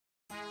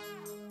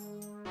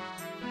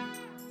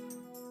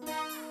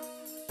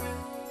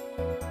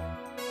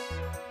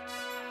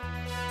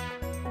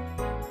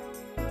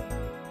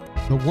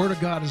The Word of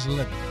God is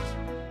living.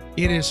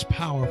 It is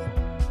powerful,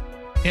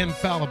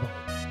 infallible,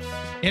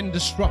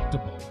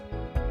 indestructible,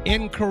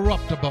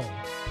 incorruptible,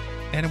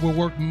 and it will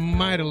work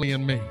mightily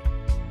in me.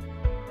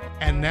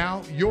 And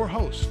now, your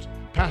host,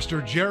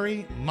 Pastor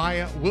Jerry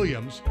Maya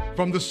Williams,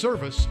 from the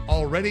service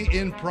already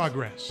in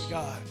progress.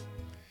 God.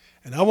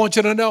 And I want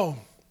you to know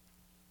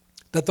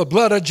that the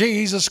blood of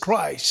Jesus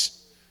Christ,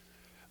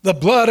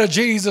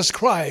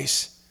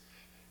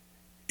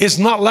 is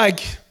not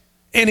like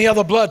any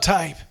other blood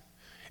type.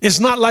 It's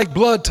not like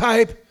blood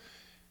type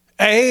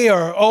A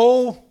or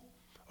O,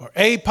 or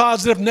A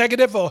positive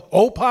negative, or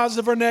O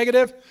positive or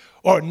negative,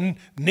 or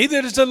neither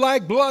is it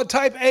like blood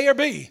type A or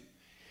B.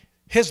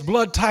 His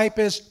blood type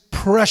is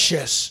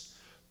precious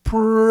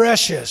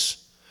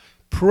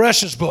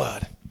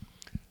blood.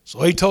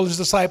 So he told his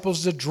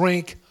disciples to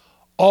drink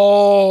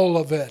all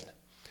of it.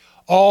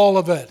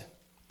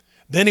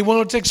 Then he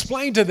wanted to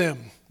explain to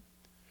them,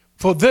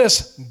 for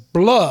this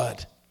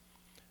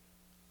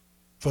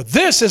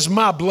is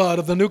my blood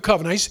of the new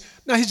covenant.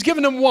 He's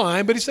giving them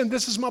wine, but he's saying,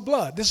 this is my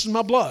blood. This is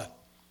my blood.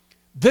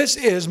 This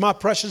is my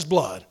precious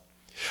blood.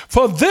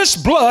 For this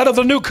blood of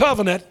the new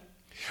covenant,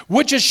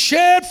 which is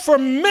shed for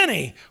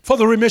many for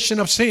the remission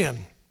of sin.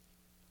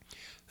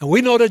 And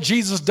we know that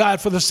Jesus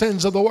died for the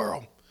sins of the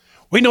world.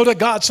 We know that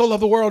God so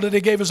loved the world that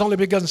he gave his only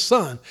begotten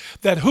Son,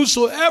 that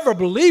whosoever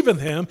believe in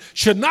him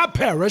should not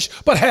perish,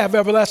 but have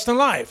everlasting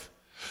life.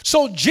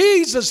 So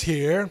Jesus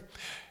here,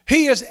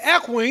 he is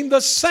echoing the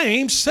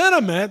same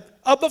sentiment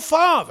of the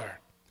Father.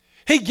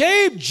 He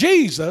gave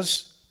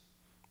Jesus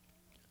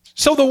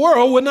so the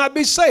world would not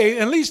be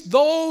saved. At least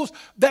those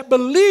that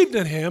believed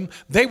in him,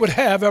 they would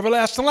have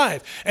everlasting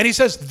life. And he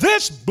says,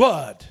 this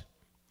blood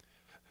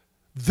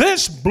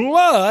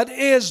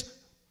is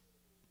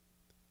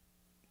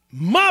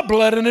my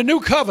blood in the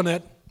new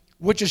covenant,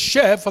 which is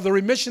shed for the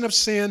remission of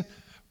sin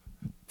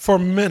for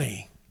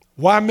many.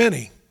 Why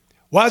many?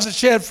 Why is it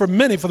shed for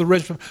many for the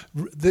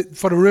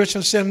remission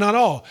of sin, not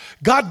all?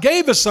 God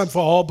gave his Son for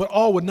all, but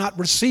all would not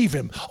receive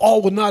him.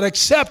 All would not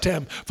accept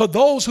him. For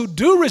those who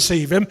do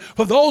receive him,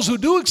 for those who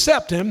do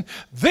accept him,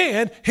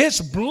 then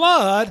his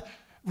blood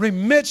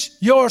remits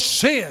your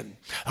sin.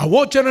 I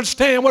want you to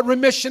understand what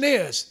remission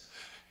is.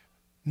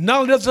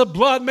 Not only does the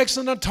blood make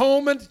an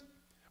atonement,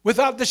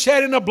 without the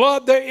shedding of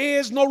blood, there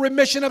is no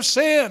remission of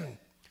sin.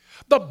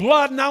 The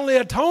blood not only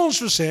atones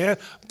for sin,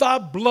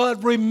 the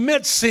blood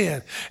remits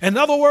sin. In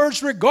other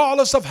words,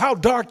 regardless of how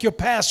dark your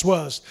past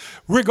was,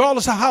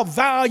 regardless of how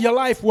vile your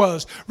life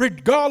was,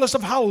 regardless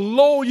of how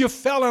low you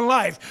fell in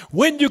life,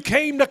 when you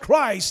came to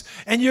Christ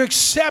and you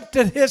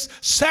accepted his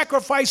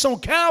sacrifice on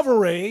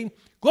Calvary,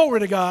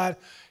 glory to God,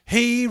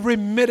 he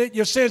remitted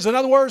your sins. In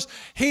other words,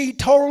 he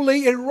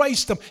totally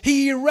erased them.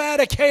 He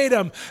eradicated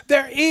them.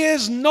 There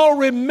is no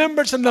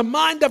remembrance in the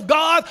mind of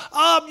God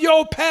of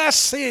your past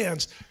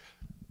sins.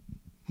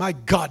 My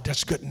God,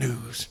 that's good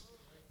news.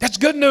 That's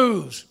good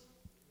news.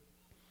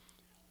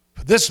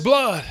 This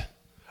blood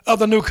of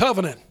the new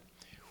covenant,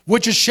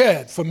 which is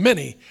shed for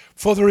many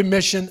for the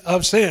remission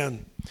of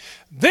sin.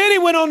 Then he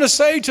went on to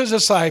say to his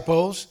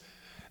disciples,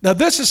 now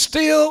this is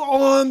still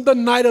on the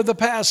night of the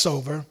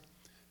Passover.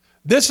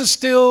 This is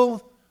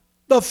still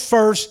the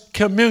first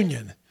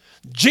communion.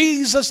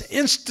 Jesus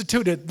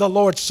instituted the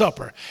Lord's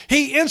Supper.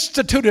 He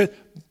instituted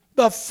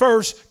the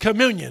first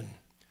communion.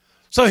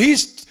 So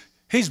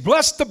he's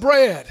blessed the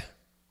bread.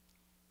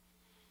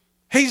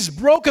 He's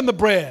broken the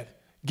bread,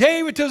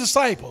 gave it to the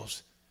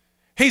disciples.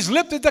 He's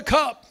lifted the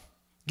cup,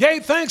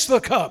 gave thanks to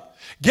the cup,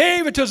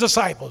 gave it to his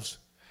disciples,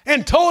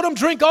 and told them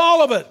drink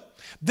all of it.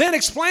 Then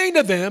explained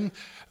to them,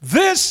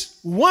 this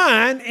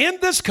wine in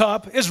this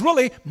cup is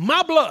really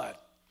my blood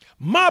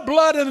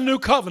in the new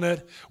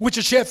covenant, which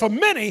is shed for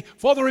many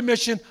for the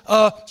remission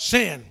of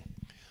sin.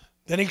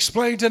 Then he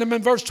explained to them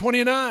in verse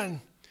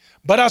 29,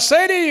 but I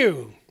say to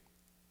you,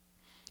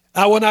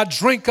 I will not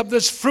drink of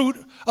this fruit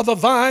of the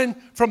vine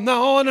from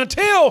now on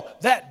until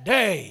that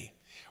day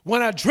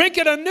when I drink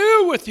it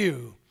anew with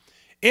you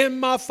in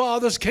my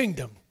Father's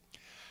kingdom.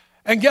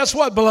 And guess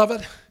what,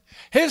 beloved?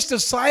 His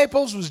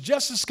disciples was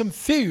just as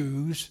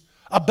confused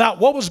about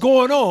what was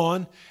going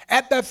on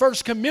at that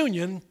first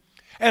communion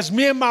as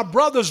me and my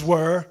brothers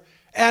were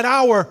at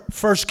our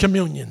first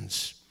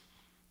communions.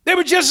 They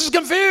were just as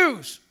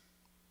confused.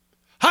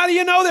 How do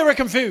you know they were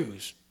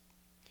confused?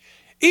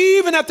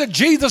 Even after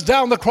Jesus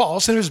died on the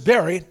cross and he was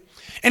buried,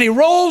 and he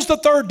rose the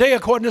third day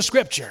according to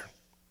Scripture,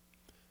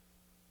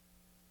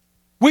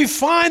 we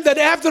find that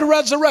after the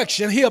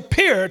resurrection, he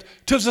appeared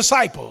to his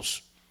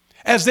disciples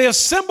as they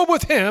assembled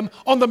with him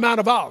on the Mount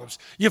of Olives.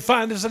 You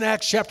find this in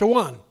Acts chapter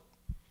 1.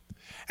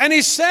 And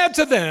he said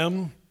to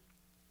them,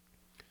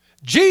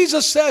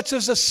 Jesus said to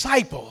his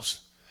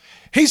disciples,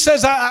 he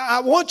says, I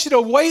want you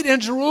to wait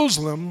in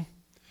Jerusalem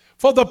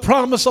for the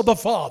promise of the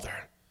Father.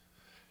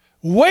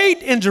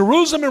 Wait in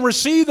Jerusalem and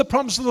receive the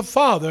promise of the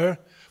Father,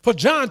 for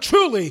John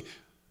truly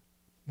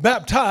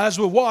baptized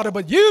with water,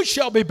 but you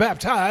shall be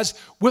baptized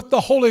with the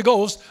Holy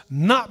Ghost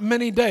not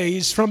many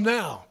days from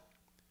now.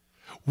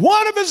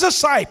 One of his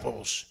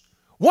disciples,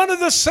 one of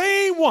the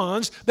same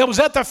ones that was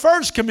at the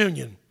first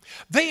communion,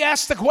 They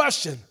asked the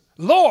question,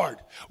 Lord,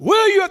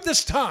 will you at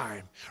this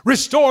time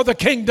restore the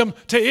kingdom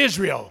to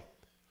Israel?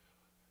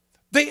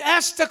 They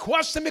asked the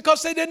question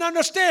because they didn't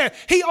understand.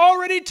 He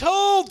already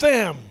told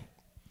them.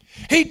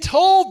 He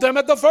told them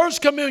at the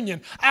first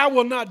communion, I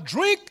will not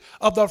drink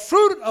of the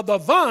fruit of the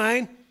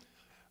vine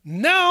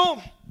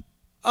now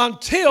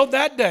until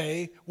that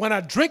day when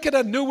I drink it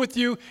anew with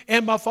you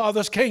in my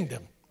Father's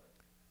kingdom.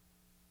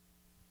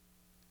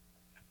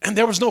 And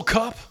there was no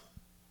cup.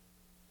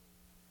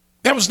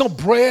 There was no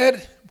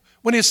bread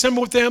when he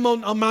assembled with them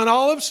on Mount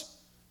Olives.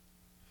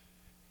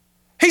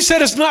 He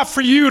said, it's not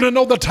for you to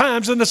know the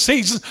times and the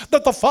seasons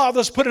that the Father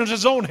has put in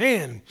his own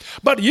hand,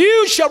 but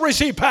you shall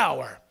receive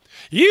power.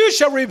 You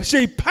shall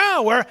receive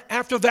power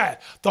after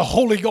that. The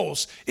Holy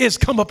Ghost is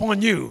come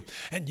upon you,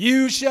 and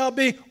you shall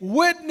be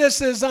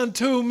witnesses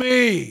unto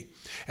me.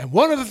 And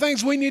one of the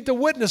things we need to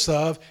witness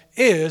of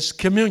is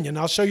communion.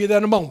 I'll show you that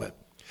in a moment.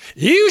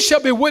 You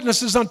shall be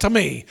witnesses unto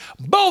me,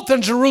 both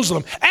in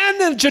Jerusalem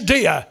and in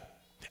Judea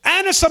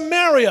and in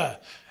Samaria,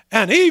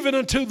 and even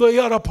unto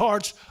the other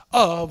parts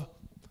of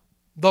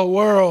the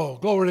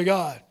world. Glory to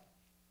God.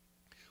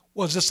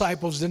 Well, his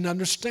disciples didn't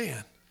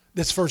understand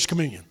this first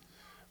communion.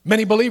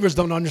 Many believers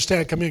don't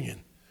understand communion.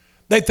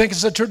 They think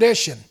it's a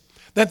tradition.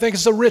 They think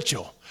it's a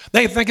ritual.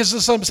 They think it's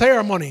some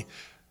ceremony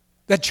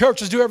that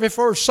churches do every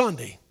first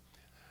Sunday.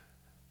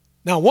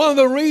 Now, one of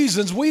the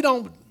reasons we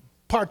don't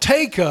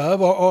partake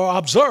of or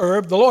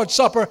observe the Lord's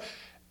Supper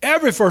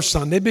every first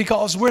Sunday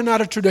because we're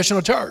not a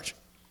traditional church.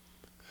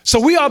 So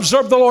we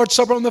observe the Lord's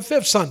Supper on the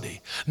fifth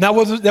Sunday.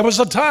 Now, there was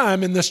a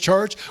time in this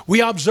church we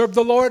observed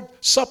the Lord's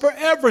Supper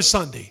every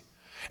Sunday.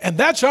 And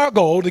that's our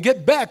goal, to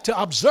get back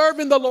to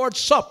observing the Lord's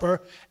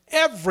Supper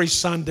every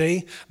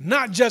Sunday,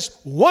 not just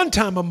one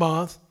time a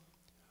month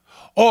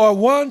or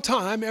one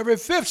time every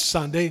fifth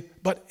Sunday,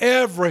 but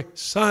every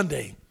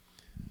Sunday.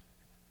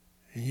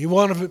 And you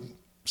want a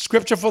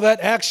scripture for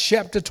that? Acts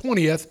chapter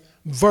 20th,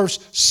 verse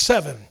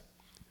 7. It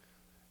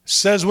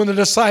says,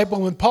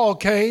 when Paul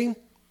came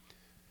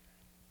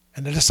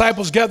and the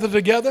disciples gathered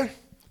together,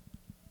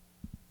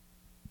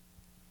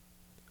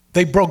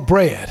 they broke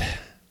bread.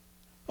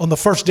 On the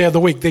first day of the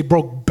week, they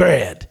broke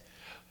bread.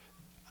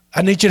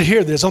 I need you to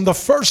hear this. On the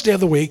first day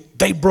of the week,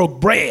 they broke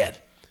bread,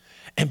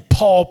 and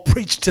Paul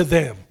preached to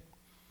them.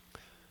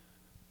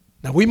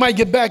 Now, we might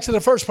get back to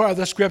the first part of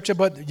the scripture,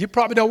 but you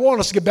probably don't want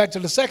us to get back to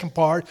the second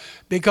part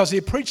because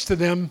he preached to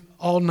them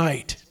all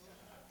night.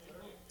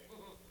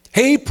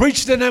 He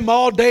preached to them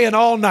all day and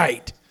all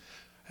night.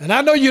 And I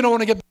know you don't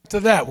want to get back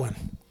to that one.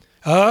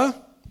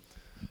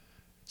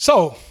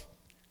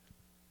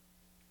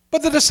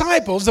 But the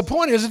disciples, the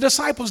point is the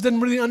disciples didn't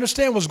really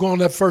understand what's going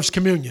on at first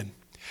communion.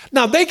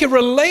 Now, they could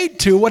relate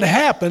to what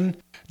happened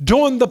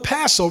during the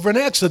Passover in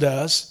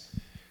Exodus,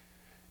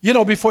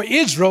 before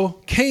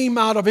Israel came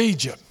out of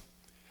Egypt.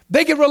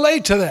 They could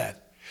relate to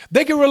that.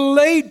 They could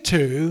relate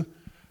to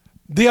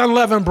the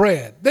unleavened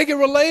bread. They could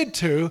relate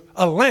to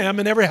a lamb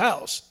in every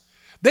house.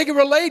 They could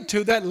relate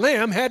to that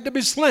lamb had to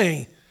be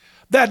slain.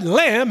 That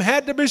lamb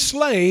had to be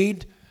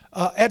slain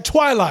at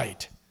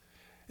twilight.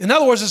 In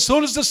other words, as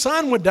soon as the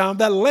sun went down,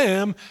 that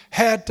lamb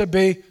had to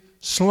be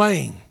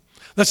slain.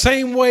 The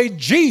same way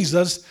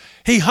Jesus,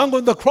 he hung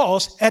on the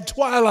cross at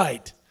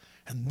twilight.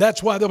 And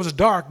that's why there was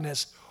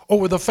darkness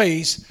over the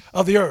face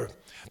of the earth.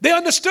 They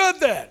understood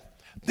that.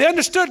 They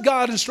understood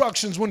God's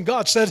instructions when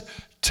God said,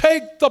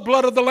 take the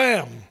blood of the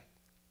lamb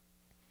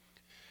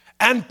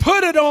and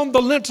put it on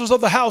the lintels of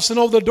the house and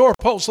over the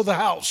doorposts of the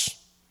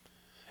house.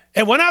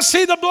 And when I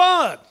see the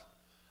blood,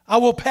 I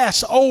will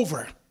pass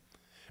over.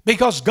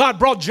 Because God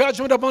brought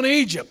judgment upon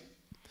Egypt.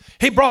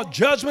 He brought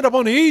judgment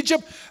upon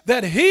Egypt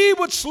that he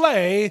would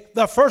slay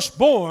the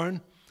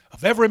firstborn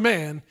of every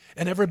man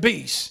and every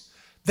beast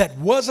that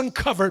wasn't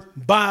covered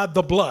by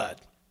the blood.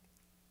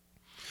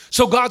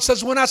 So God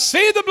says, when I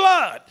see the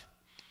blood,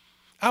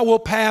 I will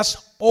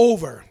pass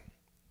over.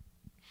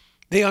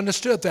 They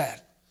understood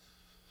that.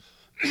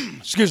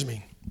 Excuse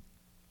me.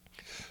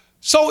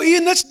 So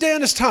in this day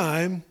and this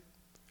time,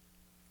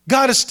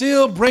 God is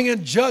still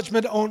bringing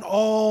judgment on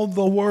all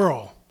the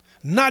world.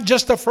 Not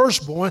just the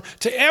firstborn,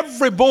 to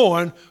every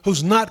born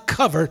who's not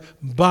covered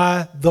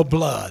by the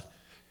blood.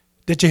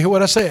 Did you hear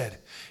what I said?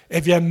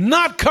 If you're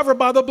not covered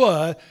by the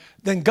blood,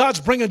 then God's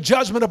bringing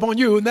judgment upon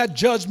you, and that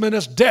judgment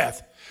is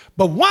death.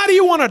 But why do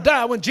you want to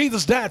die when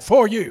Jesus died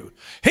for you?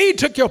 He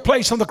took your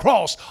place on the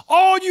cross.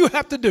 All you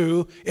have to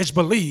do is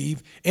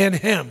believe in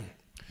him.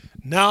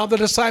 Now the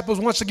disciples,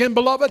 once again,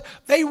 beloved,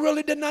 they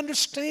really didn't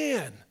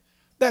understand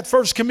that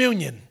first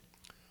communion.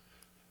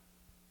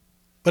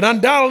 But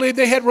undoubtedly,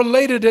 they had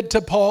related it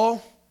to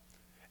Paul,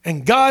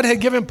 and God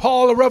had given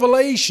Paul a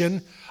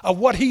revelation of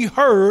what he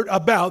heard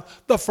about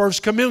the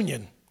first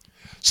communion.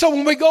 So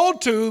when we go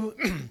to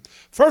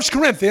 1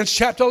 Corinthians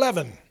chapter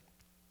 11,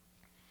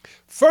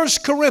 1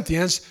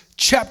 Corinthians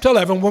chapter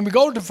 11, when we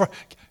go to,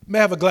 may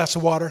I have a glass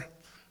of water?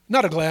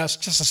 Not a glass,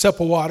 just a sip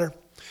of water.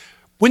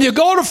 When you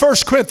go to 1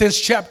 Corinthians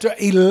chapter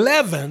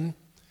 11,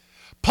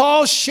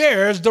 Paul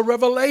shares the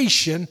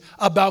revelation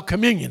about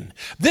communion.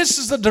 This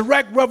is the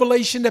direct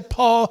revelation that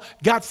Paul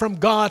got from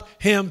God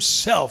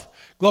himself.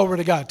 Glory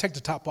to God. Take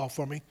the top off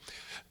for me.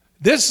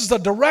 This is the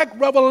direct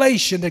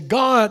revelation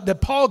that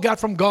Paul got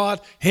from God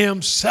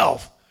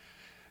himself.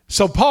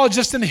 So Paul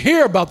just didn't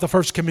hear about the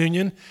first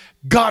communion.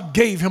 God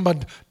gave him a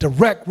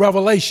direct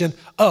revelation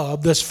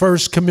of this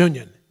first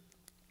communion.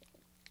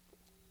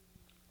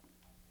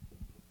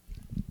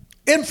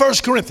 In 1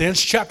 Corinthians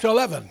chapter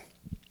 11,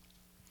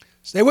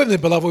 stay with me,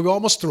 beloved, we're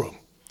almost through.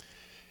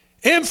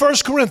 In 1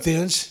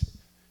 Corinthians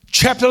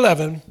chapter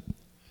 11,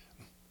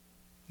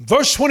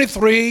 verse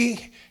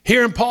 23,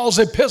 here in Paul's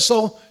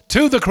epistle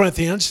to the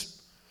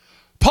Corinthians,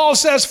 Paul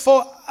says,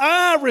 "For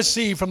I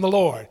received from the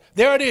Lord."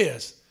 There it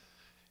is.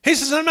 He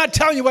says, I'm not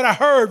telling you what I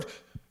heard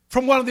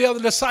from one of the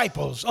other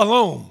disciples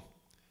alone.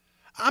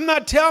 I'm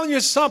not telling you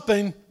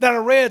something that I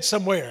read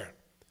somewhere.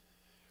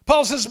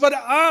 Paul says, for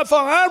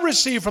I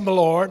received from the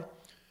Lord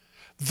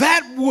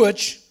that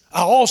which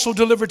I also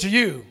delivered to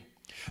you,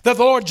 that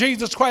the Lord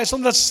Jesus Christ,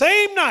 on the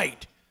same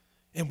night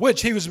in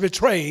which he was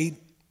betrayed,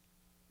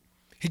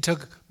 he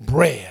took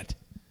bread.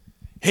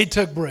 He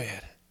took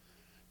bread.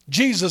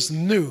 Jesus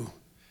knew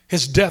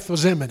his death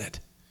was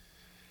imminent.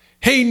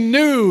 He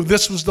knew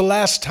this was the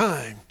last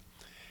time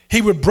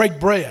he would break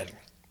bread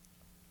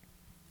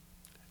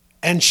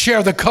and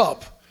share the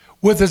cup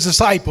with his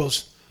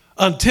disciples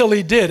until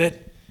he did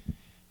it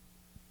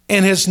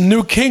in his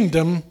new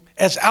kingdom,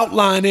 as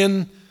outlined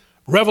in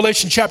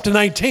Revelation chapter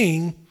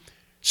 19,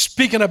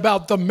 speaking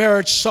about the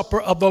marriage supper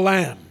of the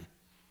Lamb.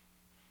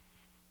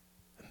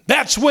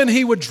 That's when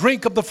he would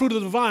drink of the fruit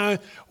of the vine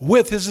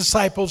with his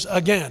disciples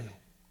again,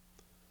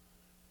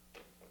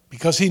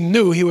 because he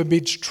knew he would be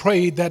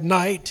betrayed that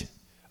night,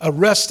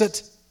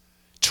 arrested,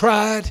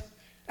 tried,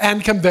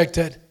 and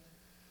convicted,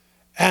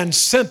 and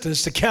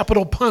sentenced to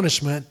capital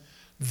punishment,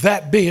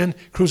 that being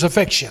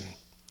crucifixion.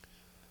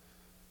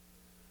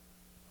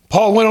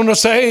 Paul went on to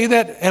say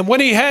that, and when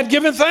he had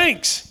given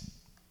thanks,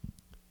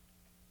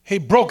 he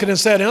broke it and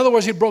said, in other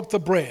words, he broke the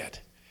bread,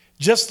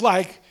 just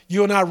like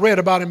you and I read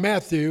about in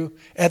Matthew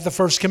at the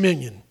first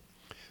communion.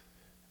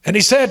 And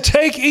he said,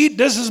 take, eat,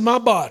 this is my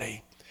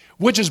body,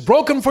 which is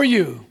broken for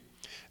you.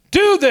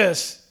 Do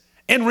this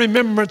in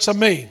remembrance of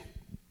me.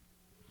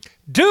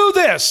 Do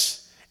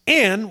this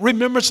in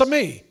remembrance of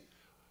me.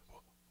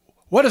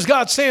 What is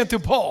God saying through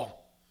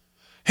Paul?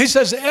 He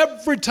says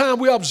every time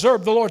we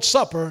observe the Lord's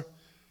Supper,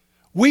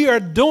 we are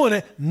doing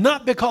it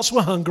not because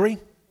we're hungry,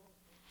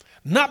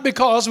 not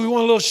because we want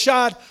a little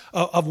shot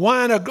of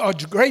wine or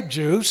grape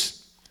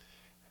juice.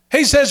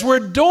 He says we're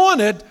doing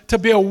it to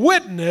be a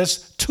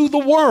witness to the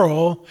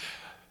world.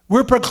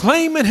 We're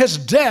proclaiming his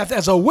death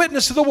as a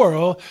witness to the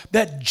world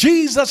that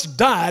Jesus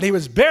died, he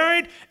was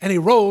buried, and he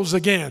rose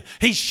again.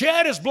 He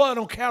shed his blood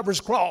on Calvary's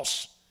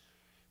cross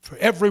for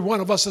every one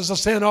of us as a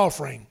sin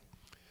offering.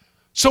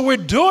 So we're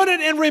doing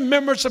it in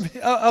remembrance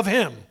of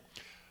him.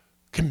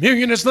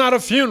 Communion is not a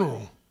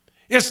funeral.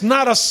 It's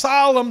not a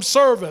solemn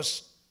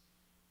service.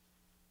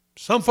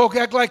 Some folk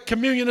act like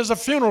communion is a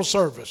funeral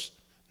service.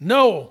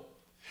 No,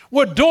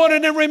 we're doing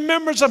it in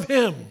remembrance of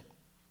him.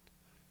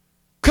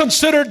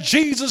 Consider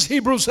Jesus,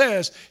 Hebrews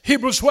says,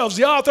 Hebrews 12 is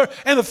the author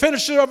and the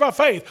finisher of our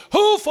faith,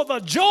 who for the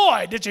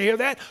joy, did you hear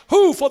that?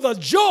 Who for the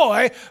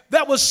joy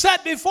that was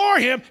set before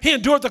him, he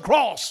endured the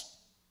cross.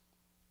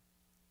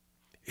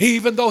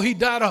 Even though he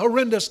died a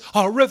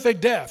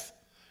horrific death,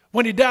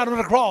 when he died on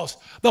the cross,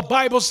 the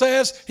Bible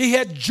says he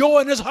had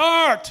joy in his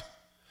heart.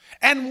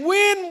 And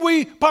when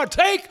we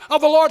partake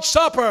of the Lord's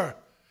Supper,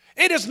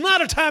 it is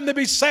not a time to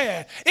be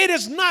sad. It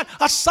is not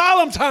a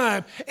solemn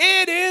time.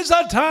 It is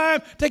a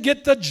time to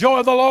get the joy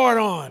of the Lord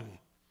on.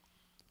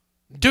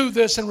 Do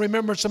this in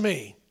remembrance of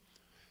me.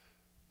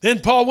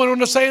 Then Paul went on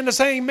to say, in the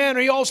same manner,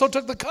 he also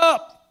took the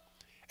cup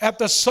at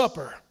the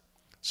supper,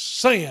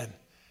 saying,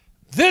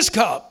 this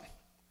cup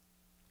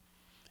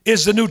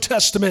is the New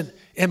Testament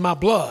in my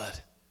blood.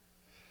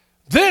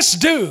 This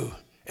do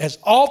as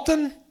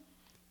often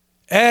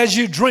as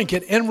you drink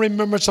it in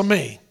remembrance of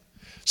me.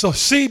 So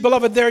see,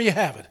 beloved, there you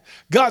have it.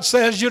 God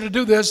says you to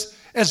do this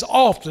as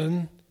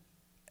often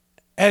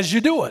as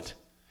you do it.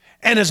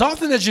 And as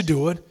often as you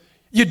do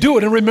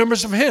it in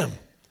remembrance of him.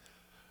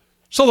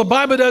 So the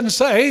Bible doesn't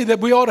say that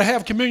we ought to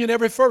have communion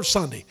every first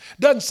Sunday.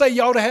 It doesn't say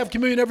you ought to have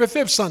communion every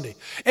fifth Sunday.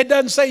 It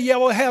doesn't say you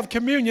ought to have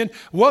communion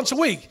once a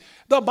week.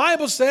 The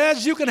Bible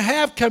says you can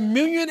have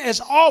communion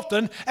as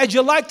often as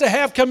you like to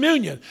have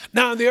communion.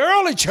 Now, in the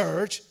early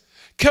church,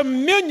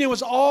 communion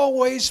was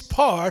always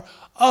part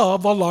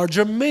of a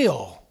larger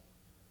meal.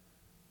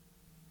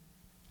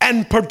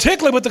 And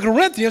particularly with the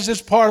Corinthians,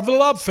 it's part of the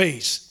love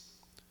feast.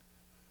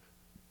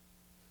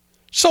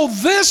 So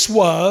this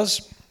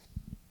was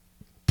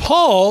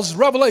Paul's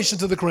revelation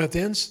to the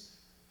Corinthians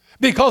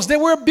because they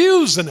were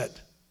abusing it.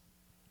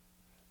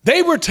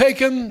 They were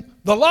taking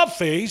the love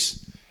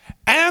feast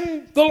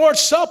and the Lord's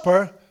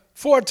Supper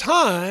for a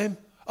time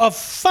of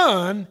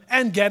fun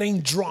and getting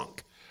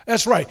drunk.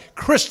 That's right,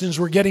 Christians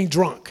were getting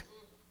drunk.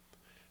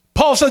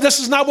 Paul said this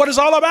is not what it's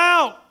all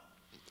about.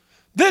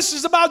 This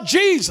is about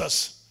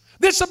Jesus.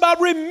 This is about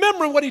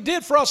remembering what he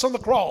did for us on the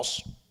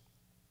cross.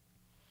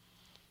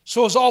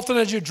 So as often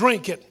as you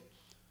drink it,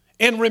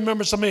 in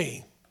remembrance of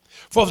me.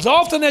 For as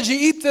often as you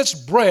eat this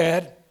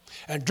bread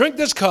and drink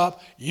this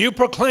cup, you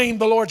proclaim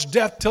the Lord's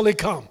death till he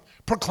come.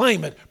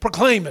 Proclaim it,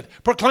 proclaim it,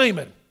 proclaim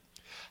it.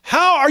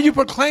 How are you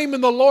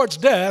proclaiming the Lord's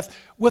death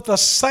with a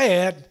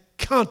sad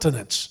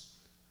countenance?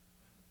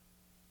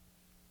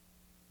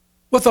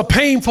 With a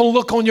painful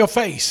look on your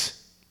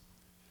face?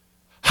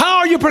 How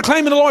are you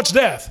proclaiming the Lord's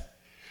death?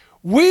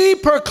 We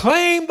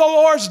proclaim the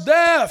Lord's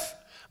death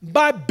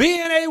by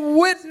being a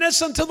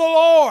witness unto the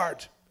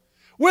Lord.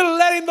 We're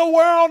letting the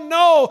world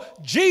know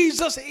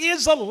Jesus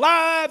is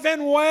alive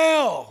and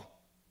well.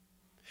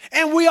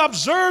 And we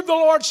observe the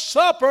Lord's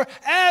Supper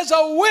as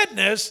a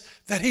witness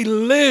that he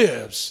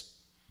lives.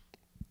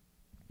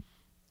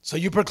 So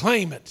you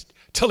proclaim it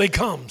till he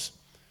comes.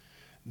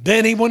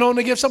 Then he went on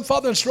to give some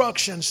further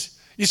instructions.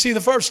 You see,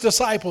 the first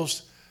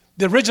disciples,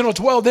 the original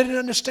 12, they didn't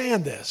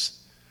understand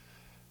this.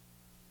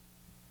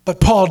 But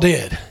Paul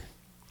did.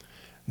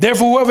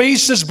 Therefore, whoever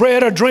eats this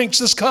bread or drinks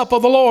this cup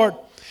of the Lord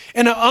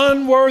in an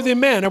unworthy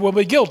manner will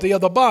be guilty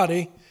of the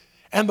body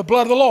and the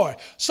blood of the Lord.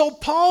 So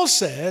Paul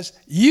says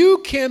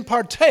you can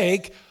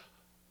partake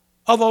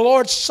of the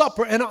Lord's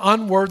Supper in an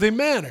unworthy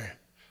manner.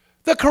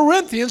 The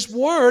Corinthians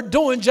were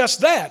doing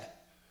just that.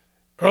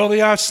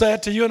 Earlier I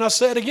said to you and I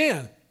said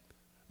again,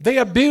 they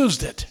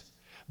abused it.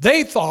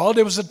 They thought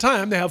it was a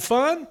time to have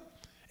fun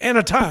and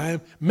a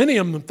time, many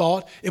of them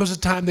thought it was a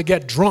time to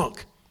get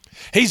drunk.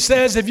 He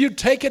says if you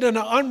take it in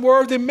an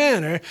unworthy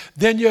manner,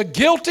 then you're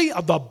guilty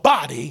of the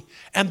body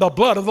and the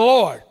blood of the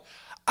Lord.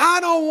 I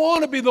don't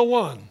want to be the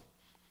one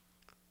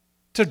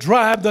to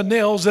drive the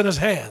nails in his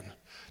hand,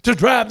 to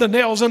drive the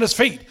nails in his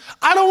feet.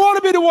 I don't want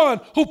to be the one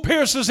who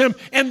pierces him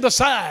in the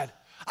side.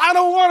 I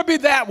don't want to be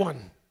that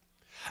one.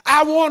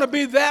 I want to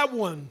be that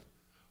one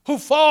who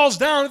falls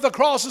down at the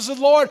cross and says,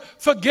 Lord,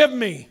 forgive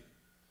me,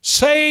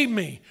 save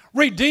me,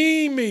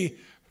 redeem me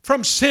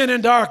from sin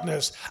and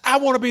darkness. I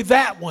want to be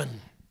that one.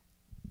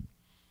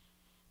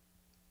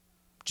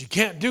 But you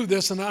can't do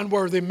this in an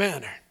unworthy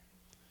manner.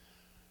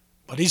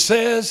 But he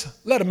says,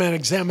 let a man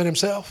examine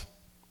himself.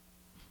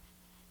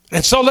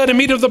 And so let him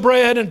eat of the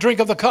bread and drink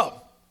of the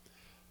cup.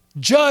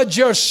 Judge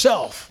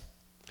yourself.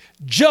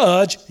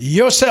 Judge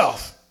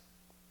yourself.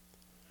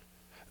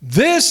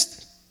 This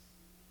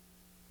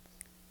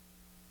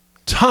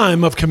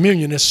time of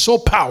communion is so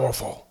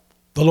powerful.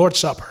 The Lord's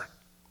Supper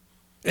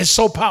is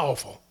so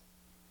powerful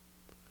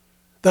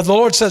that the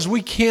Lord says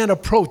we can't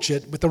approach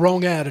it with the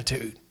wrong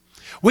attitude.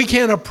 We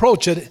can't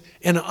approach it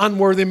in an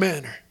unworthy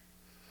manner.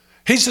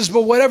 He says,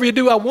 but whatever you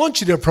do, I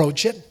want you to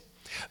approach it.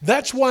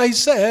 That's why he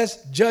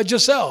says, judge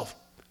yourself.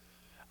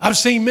 I've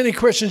seen many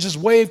Christians just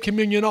wave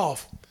communion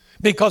off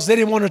because they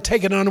didn't want to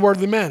take it in an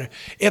unworthy manner.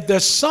 If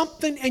there's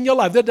something in your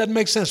life, that doesn't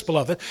make sense,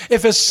 beloved.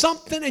 If there's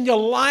something in your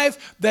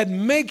life that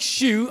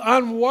makes you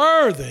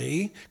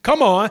unworthy,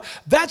 come on,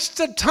 that's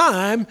the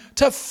time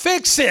to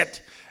fix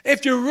it.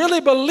 If you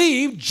really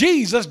believe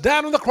Jesus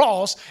died on the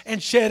cross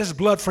and shed his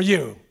blood for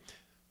you.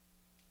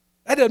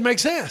 That doesn't make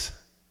sense.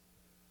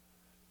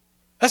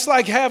 That's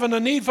like having a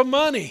need for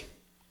money.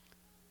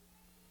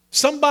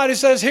 Somebody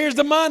says, here's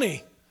the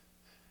money.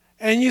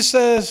 And you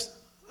says,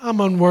 I'm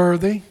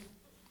unworthy.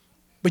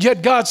 But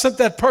yet God sent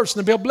that person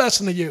to be a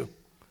blessing to you.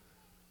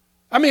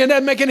 I mean, it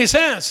doesn't make any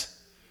sense.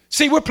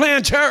 See, we're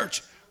playing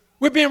church.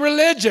 We're being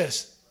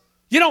religious.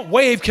 You don't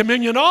wave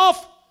communion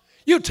off.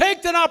 You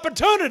take that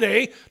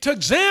opportunity to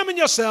examine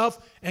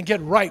yourself and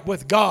get right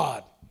with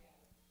God.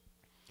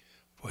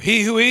 For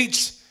he who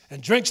eats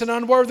and drinks in an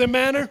unworthy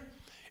manner,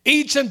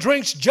 eats and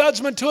drinks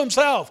judgment to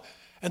himself.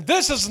 And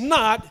this is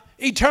not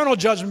eternal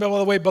judgment, by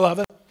the way,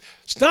 beloved.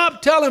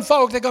 Stop telling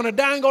folk they're going to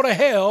die and go to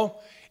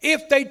hell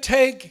if they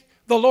take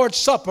the Lord's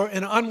Supper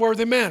in an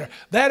unworthy manner.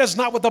 That is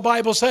not what the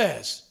Bible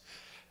says.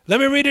 Let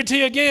me read it to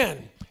you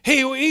again. He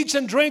who eats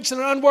and drinks in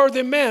an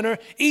unworthy manner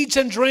eats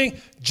and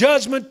drinks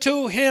judgment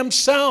to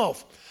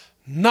himself,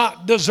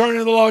 not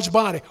discerning the Lord's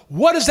body.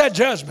 What is that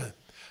judgment?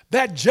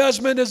 That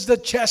judgment is the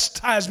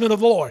chastisement of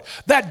the Lord.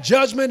 That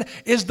judgment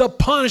is the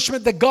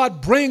punishment that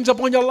God brings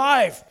upon your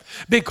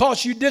life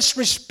because you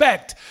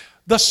disrespect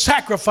the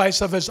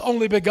sacrifice of his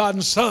only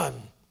begotten Son.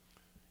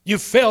 You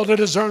fail to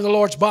discern the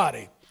Lord's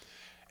body.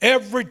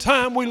 Every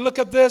time we look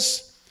at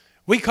this,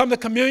 we come to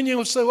communion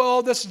and say,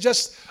 well, this is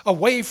just a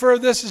wafer.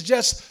 This is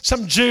just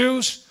some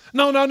juice.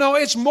 No.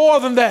 It's more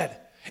than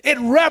that. It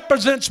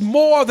represents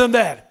more than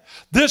that.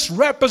 This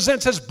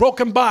represents his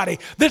broken body.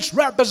 This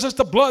represents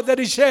the blood that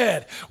he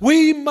shed.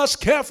 We must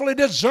carefully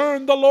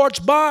discern the Lord's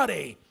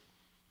body.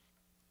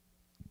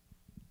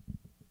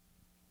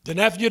 Then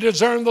after you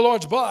discern the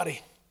Lord's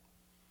body,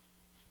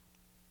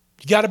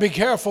 you got to be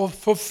careful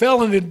for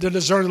failing to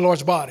discern the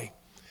Lord's body.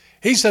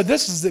 He said,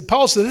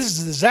 Paul said, this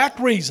is the exact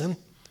reason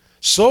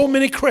so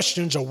many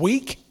Christians are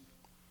weak,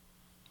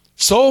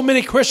 so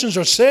many Christians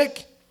are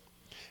sick,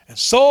 and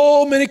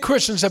so many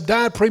Christians have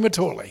died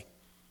prematurely.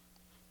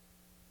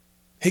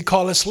 He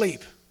called it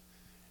sleep.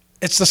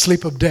 It's the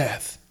sleep of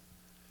death.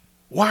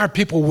 Why are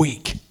people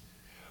weak?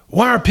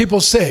 Why are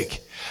people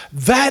sick?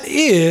 That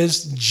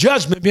is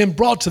judgment being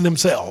brought to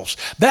themselves.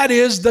 That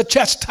is the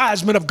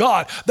chastisement of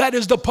God. That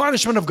is the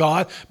punishment of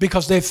God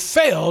because they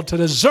failed to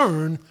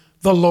discern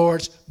the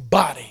Lord's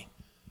body.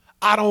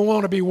 I don't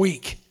want to be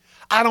weak.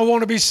 I don't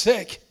want to be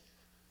sick.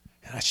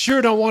 And I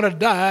sure don't want to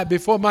die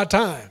before my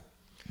time.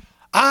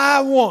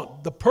 I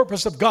want the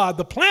purpose of God,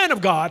 the plan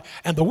of God,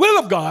 and the will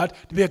of God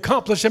to be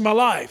accomplished in my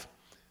life.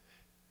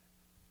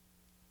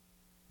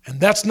 And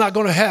that's not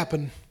going to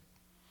happen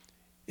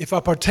if I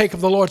partake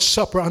of the Lord's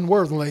Supper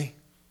unworthily.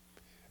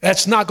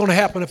 That's not going to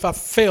happen if I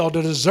fail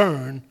to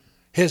discern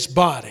his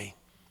body.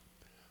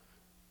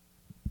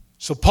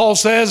 So Paul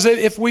says that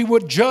if we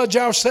would judge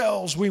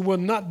ourselves, we will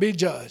not be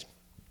judged.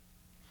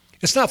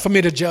 It's not for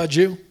me to judge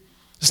you.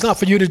 It's not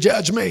for you to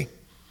judge me.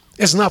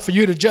 It's not for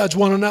you to judge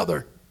one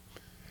another.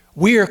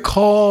 We are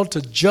called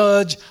to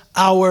judge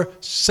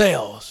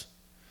ourselves.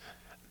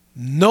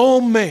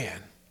 No man,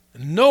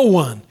 no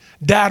one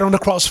died on the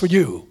cross for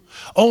you.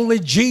 Only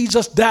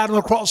Jesus died on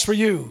the cross for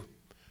you.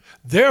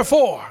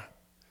 Therefore,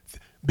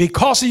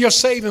 because of your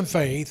saving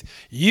faith,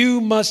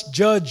 you must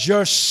judge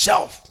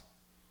yourself.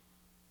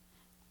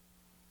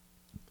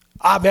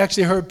 I've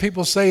actually heard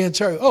people say in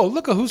church, oh,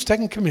 look at who's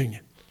taking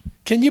communion.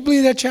 Can you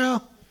believe that,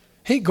 child?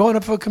 He's going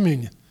up for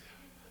communion.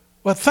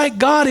 Well, thank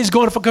God he's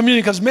going up for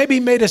communion because maybe he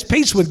made his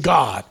peace with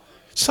God.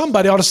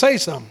 Somebody ought to say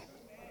something.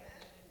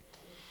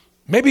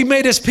 Maybe he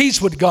made his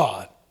peace with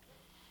God.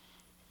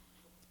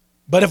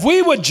 But if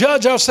we would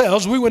judge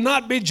ourselves, we would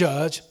not be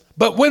judged.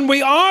 But when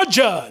we are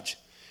judged,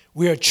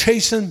 we are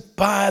chastened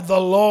by the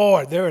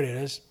Lord. There it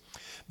is.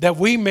 That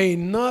we may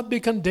not be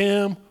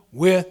condemned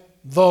with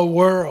the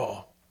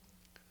world.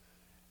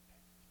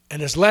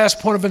 And his last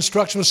point of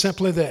instruction was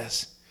simply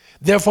this.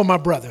 Therefore, my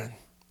brethren,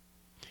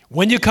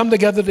 when you come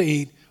together to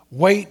eat,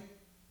 wait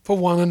for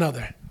one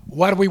another.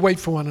 Why do we wait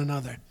for one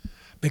another?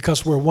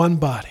 Because we're one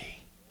body.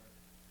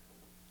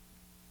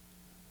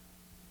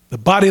 The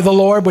body of the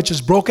Lord which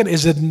is broken,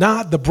 is it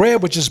not? The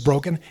bread which is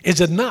broken,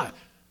 is it not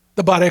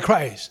the body of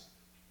Christ?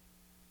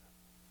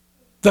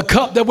 The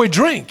cup that we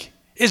drink,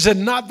 is it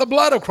not the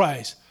blood of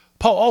Christ?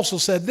 Paul also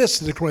said this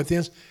to the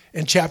Corinthians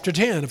in chapter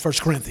 10 of 1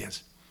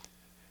 Corinthians.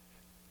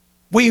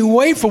 We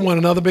wait for one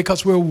another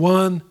because we're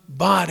one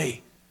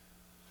body.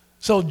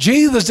 So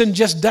Jesus didn't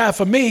just die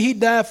for me. He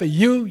died for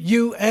you,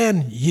 you,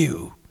 and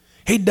you.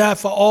 He died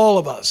for all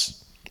of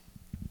us.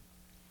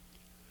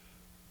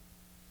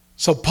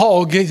 So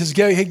Paul gave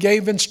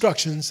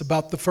instructions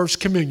about the first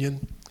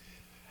communion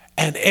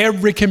and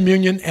every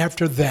communion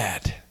after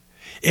that.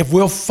 If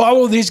we'll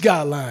follow these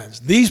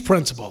guidelines, these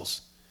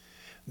principles,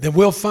 then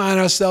we'll find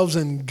ourselves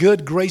in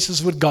good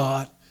graces with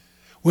God.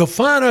 We'll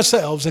find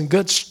ourselves in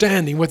good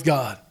standing with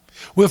God.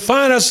 We'll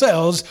find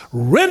ourselves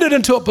rendered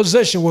into a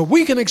position where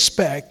we can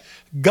expect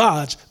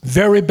God's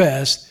very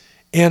best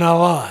in our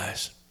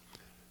lives.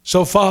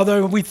 So,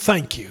 Father, we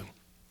thank you.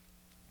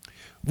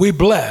 We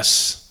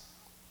bless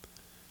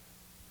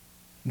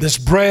this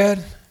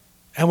bread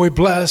and we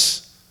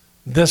bless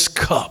this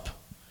cup.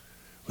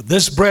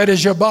 This bread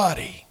is your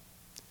body.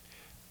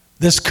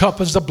 This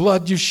cup is the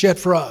blood you shed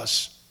for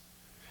us.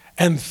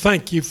 And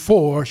thank you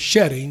for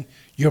shedding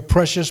your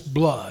precious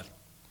blood.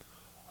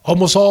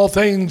 Almost all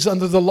things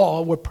under the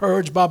law were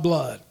purged by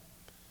blood.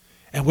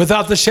 And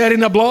without the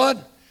shedding of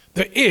blood,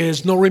 there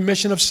is no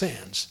remission of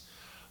sins.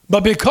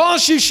 But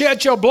because you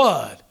shed your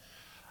blood,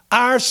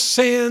 our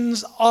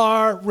sins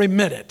are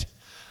remitted.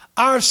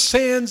 Our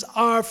sins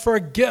are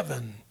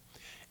forgiven.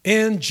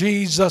 In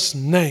Jesus'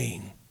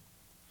 name.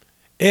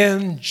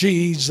 In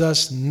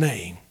Jesus'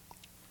 name.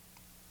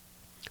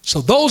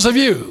 So those of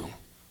you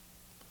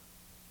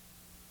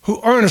who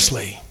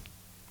earnestly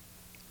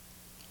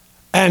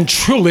and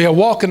truly are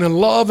walking in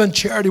love and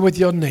charity with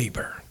your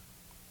neighbor,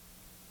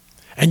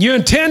 and you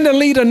intend to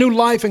lead a new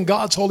life in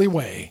God's holy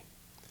way,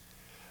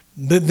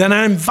 then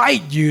I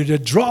invite you to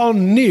draw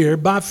near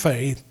by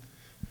faith.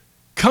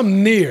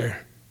 Come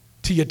near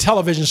to your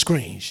television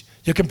screens,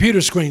 your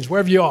computer screens,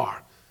 wherever you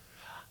are.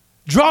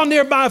 Draw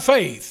near by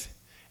faith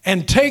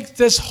and take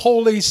this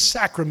holy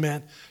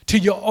sacrament to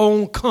your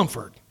own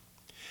comfort.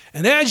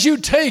 And as you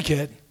take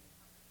it,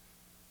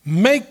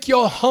 make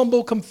your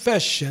humble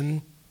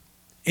confession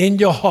in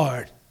your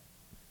heart.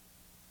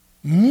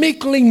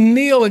 Meekly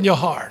kneel in your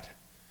heart.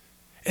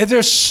 If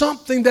there's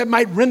something that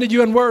might render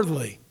you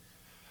unworthy,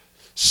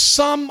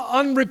 some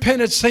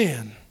unrepented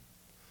sin,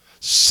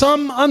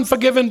 some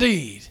unforgiven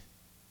deed,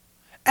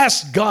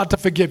 ask God to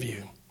forgive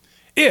you.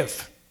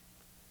 If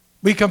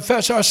we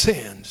confess our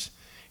sins,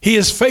 he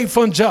is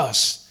faithful and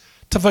just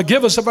to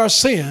forgive us of our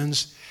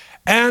sins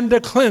and to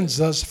cleanse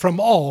us from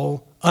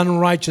all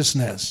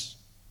unrighteousness.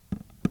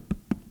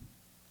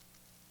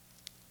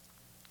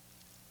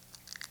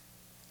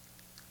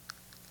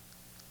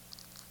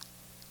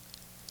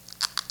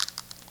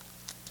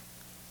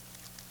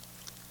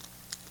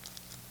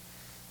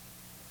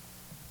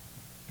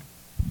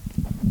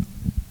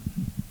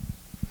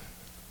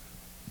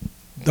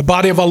 The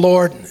body of our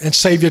Lord and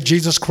Savior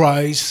Jesus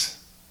Christ,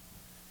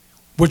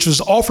 which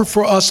was offered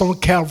for us on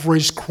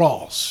Calvary's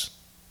cross,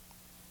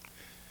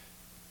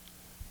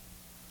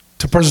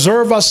 to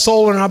preserve our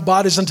soul and our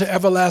bodies unto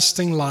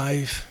everlasting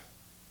life.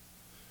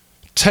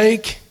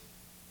 Take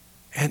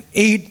and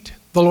eat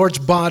the Lord's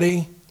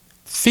body,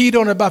 feed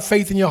on it by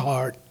faith in your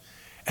heart,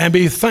 and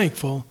be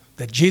thankful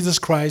that Jesus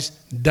Christ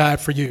died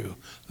for you.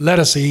 Let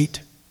us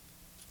eat.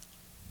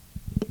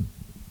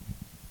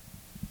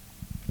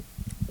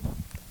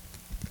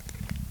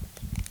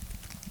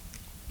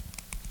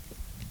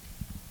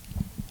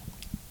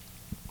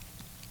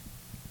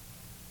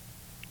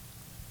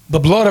 The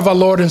blood of our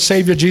Lord and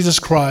Savior Jesus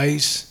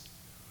Christ,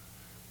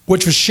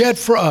 which was shed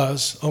for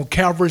us on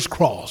Calvary's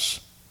cross.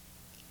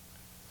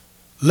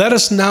 Let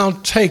us now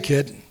take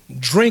it,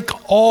 drink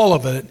all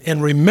of it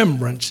in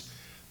remembrance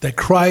that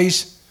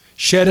Christ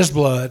shed his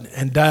blood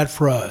and died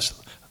for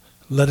us.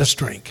 Let us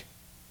drink.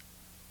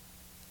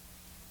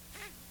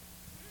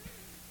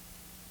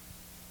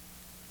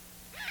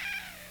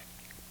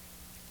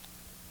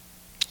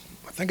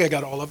 I think I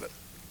got all of it.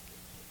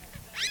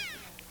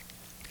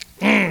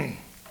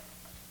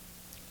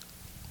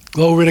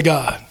 Glory to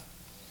God.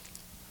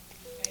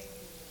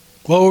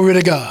 Glory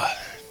to God.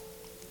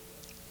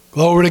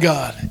 Glory to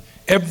God.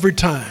 Every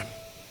time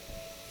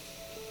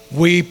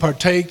we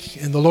partake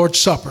in the Lord's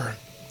Supper,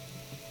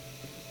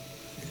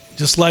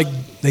 just like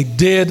they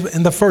did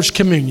in the first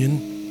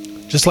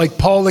communion, just like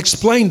Paul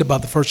explained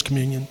about the first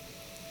communion,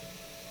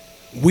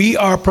 we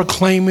are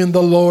proclaiming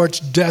the Lord's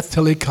death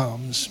till he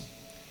comes.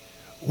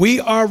 We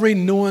are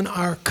renewing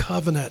our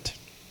covenant.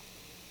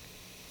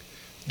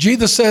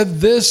 Jesus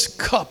said, this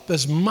cup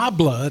is my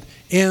blood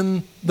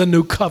in the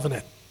new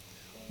covenant.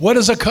 What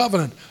is a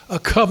covenant? A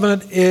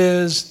covenant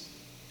is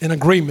an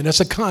agreement. It's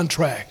a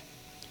contract.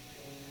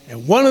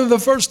 And one of the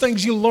first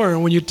things you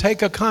learn when you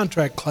take a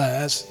contract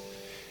class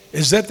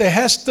is that there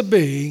has to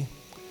be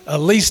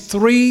at least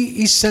 3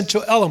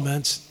 essential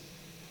elements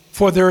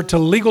for there to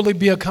legally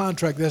be a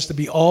contract. There has to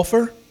be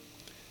offer,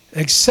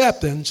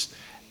 acceptance,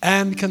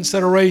 and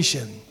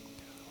consideration.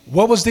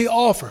 What was the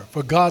offer?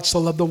 For God so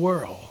loved the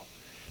world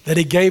that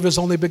he gave his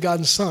only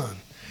begotten Son,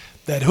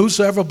 that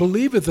whosoever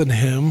believeth in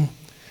him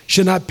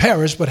should not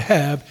perish but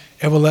have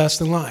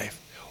everlasting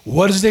life.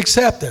 What is the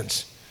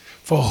acceptance?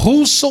 For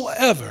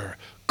whosoever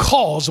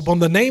calls upon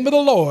the name of the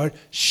Lord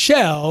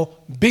shall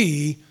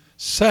be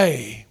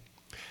saved.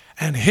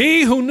 And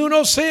he who knew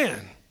no sin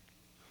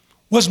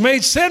was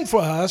made sin for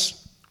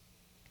us,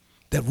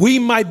 that we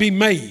might be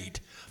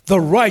made the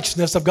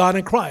righteousness of God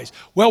in Christ.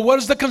 Well, what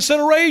is the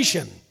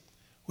consideration?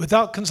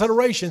 Without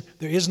consideration,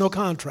 there is no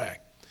contract.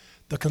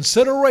 The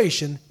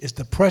consideration is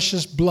the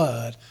precious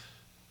blood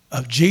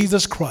of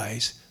Jesus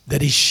Christ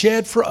that he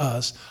shed for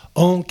us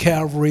on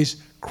Calvary's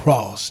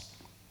cross.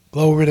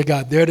 Glory to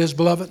God. There it is,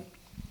 beloved.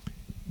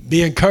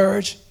 Be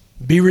encouraged.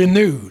 Be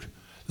renewed.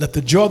 Let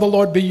the joy of the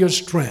Lord be your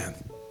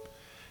strength.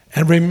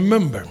 And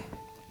remember,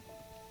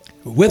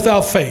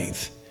 without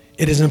faith,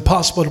 it is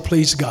impossible to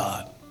please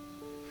God.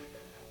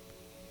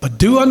 But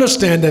do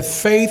understand that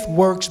faith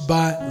works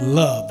by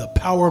love, the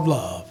power of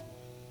love.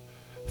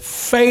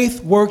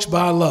 Faith works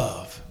by love.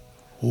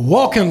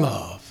 Walk in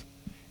love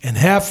and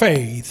have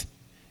faith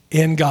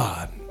in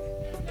God.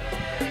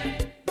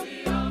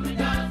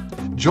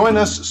 Join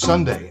us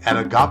Sunday at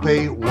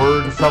Agape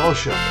Word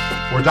Fellowship,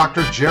 where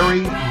Dr.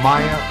 Jerry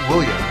Maya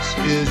Williams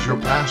is your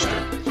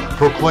pastor,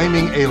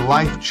 proclaiming a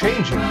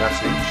life-changing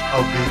message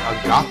of the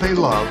agape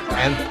love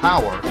and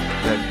power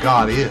that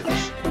God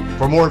is.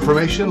 For more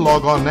information,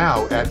 log on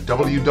now at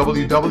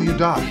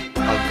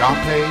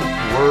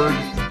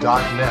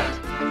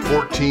www.agapeword.net,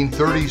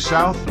 1430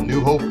 South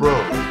New Hope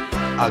Road.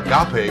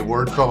 Agape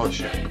Word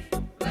Fellowship.